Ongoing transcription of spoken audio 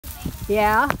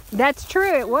Yeah, that's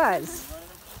true, it was.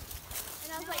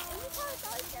 And I was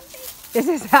like, this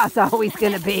is how it's always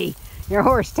going to be. Your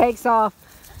horse takes off.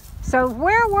 So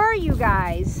where were you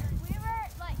guys? we were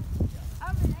like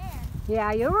over there.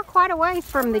 Yeah, you were quite a ways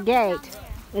from the gate.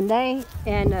 And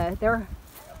they're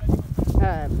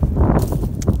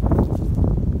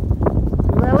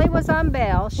Lily was on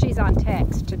Belle, she's on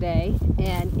Tex today,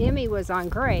 and Emmy was on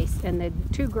Grace, and the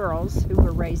two girls who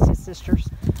were raised as sisters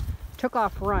took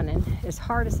off running as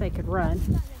hard as they could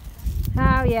run.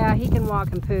 Oh yeah, he can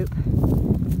walk and poop.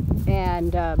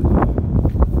 And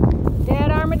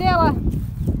dead armadillo.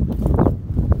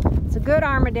 It's a good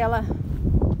armadillo.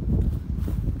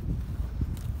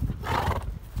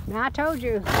 Now I told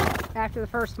you after the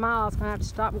first mile I was going to have to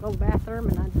stop and go to the bathroom,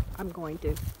 and I'm going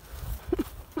to.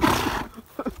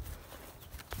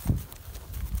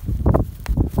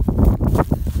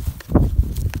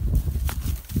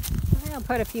 I'll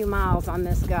put a few miles on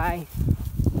this guy.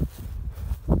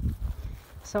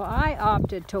 So I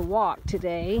opted to walk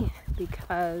today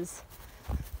because,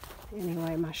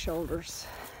 anyway, my shoulders,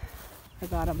 I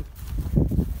got them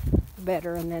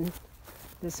better. And then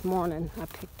this morning I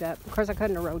picked up, of course I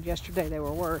couldn't have rode yesterday, they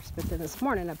were worse, but then this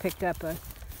morning I picked up a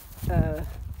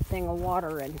thing of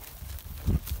water and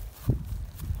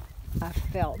I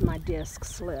felt my disc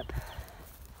slip.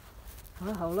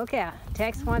 Oh, look out.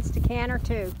 Tex wants to canter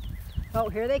too. Oh,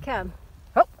 here they come.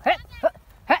 Oh, hey,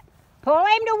 hey. Pull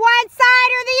him to one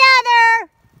side or the other.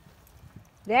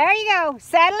 There you go.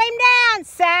 Settle him down.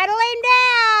 Settle him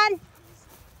down.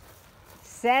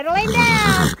 Settle him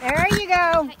down. There you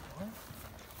go.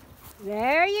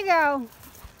 There you go.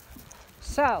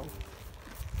 So.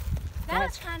 That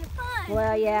was kind of fun.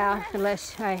 Well, yeah,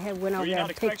 unless I went over there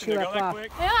and picked you up off. Well,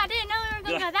 I didn't know we were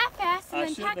going to go that fast. And I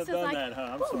then shouldn't Tex have was done like, that,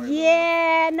 huh? I'm sorry.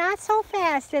 Yeah, not so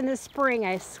fast in the spring.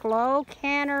 A slow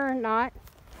canter, not.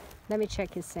 Let me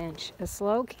check his cinch. A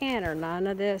slow canter, none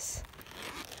of this.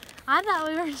 I thought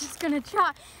we were just going to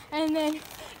trot. And then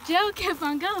Joe kept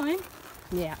on going.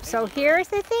 Yeah, so here's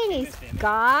the thing. He's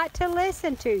got to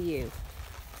listen to you.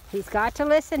 He's got to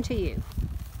listen to you.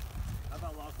 I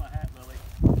about lost my hat, Lily.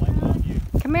 Blame it on you.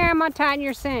 Come here, I'm going to tighten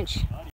your cinch.